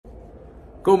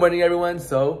Good morning, everyone.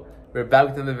 So we're back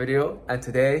with another video, and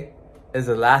today is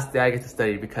the last day I get to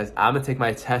study because I'm gonna take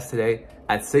my test today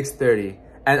at 6:30.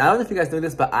 And I don't know if you guys know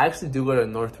this, but I actually do go to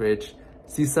Northridge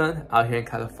CSUN out here in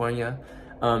California.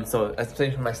 So I'm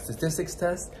studying for my statistics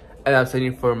test, and I'm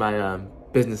studying for my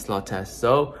business law test.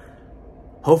 So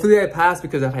hopefully I pass,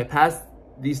 because if I pass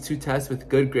these two tests with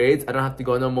good grades, I don't have to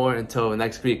go no more until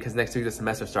next week, because next week the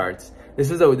semester starts.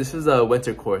 This is a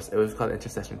winter course. It was called an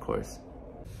intercession course.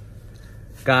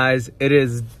 Guys, it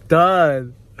is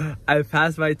done. I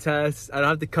passed my test. I don't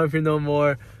have to come here no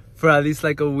more for at least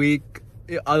like a week.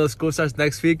 Although school starts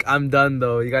next week, I'm done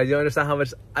though. You guys, you understand how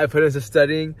much I put into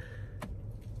studying?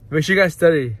 Make sure you guys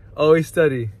study. Always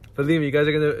study. Believe me,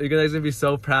 you're guys gonna be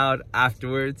so proud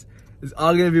afterwards. It's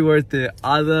all gonna be worth it.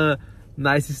 All the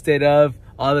nights you stayed up,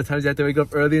 all the times you have to wake up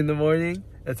early in the morning,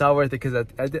 it's all worth it, because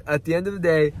at the end of the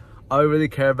day, all we really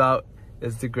care about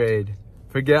is the grade.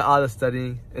 Forget all the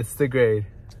studying, it's the grade.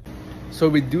 So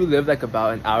we do live like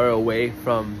about an hour away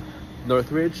from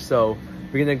Northridge, so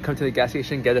we're gonna come to the gas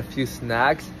station, get a few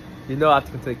snacks. You know I have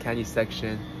to come to the candy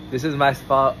section. This is my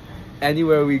spot.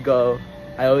 Anywhere we go,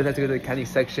 I always have to go to the candy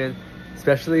section.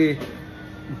 Especially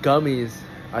gummies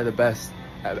are the best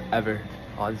ever,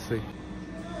 honestly.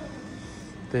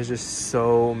 There's just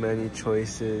so many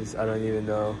choices. I don't even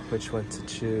know which one to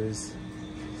choose.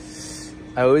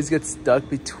 I always get stuck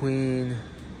between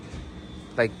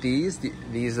like these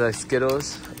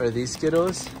Skittles, or these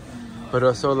Skittles, but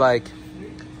also like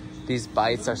these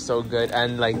bites are so good,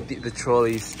 and like the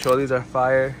Trolleys are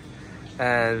fire.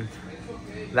 And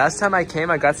last time I came,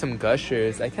 I got some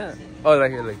Gushers. Like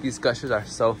these Gushers are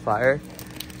so fire,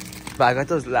 but I got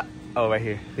those right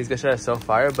here. These Gushers are so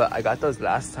fire, but I got those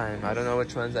last time. I don't know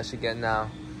which ones I should get now.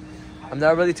 I'm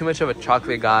not really too much of a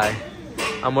chocolate guy.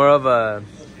 I'm more of a,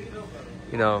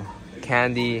 you know,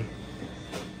 candy,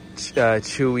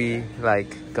 chewy,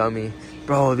 like gummy.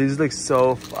 Bro, these look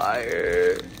so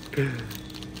fire.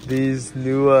 These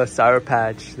new Sour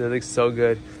Patch, they look so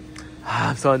good.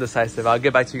 I'm so indecisive. I'll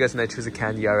get back to you guys when I choose a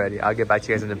candy already. I'll get back to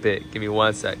you guys in a bit. Give me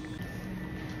 1 sec.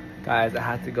 Guys, I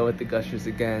have to go with the Gushers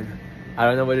again. I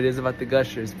don't know what it is about the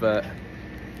Gushers, but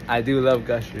I do love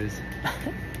Gushers.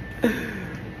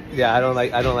 Yeah, I don't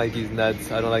like these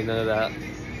nuts. I don't like none of that.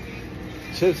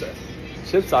 Chips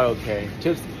are okay.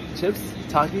 Chips,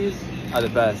 Takis are the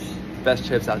best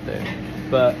chips out there.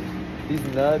 But these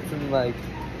nuts and like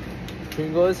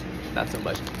Pringles, not so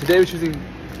much. Today we're choosing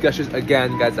Gushers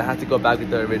again, guys. I have to go back with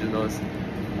the originals.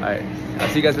 Alright, I'll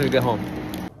see you guys when we get home.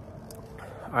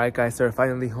 Alright guys, so we're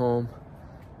finally home.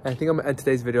 And I think I'm gonna end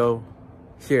today's video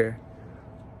here.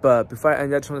 But before I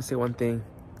end, I just want to say one thing.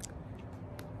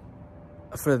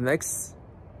 For the next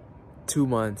 2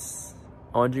 months,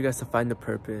 I want you guys to find a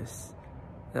purpose.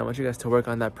 And I want you guys to work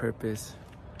on that purpose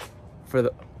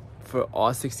for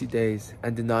all 60 days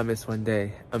and do not miss one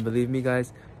day. And believe me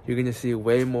guys, you're gonna see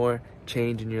way more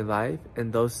change in your life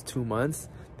in those 2 months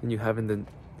than you have in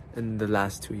the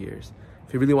last 2 years.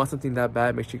 If you really want something that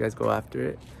bad, make sure you guys go after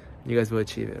it, and you guys will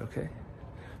achieve it, okay?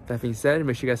 That being said,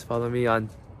 make sure you guys follow me on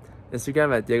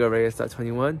Instagram at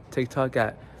DiegoReyes.21, TikTok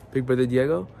at Big Brother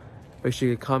Diego. Make sure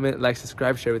you comment, like,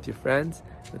 subscribe, share with your friends.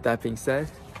 With that being said,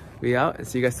 we out, and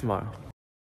see you guys tomorrow.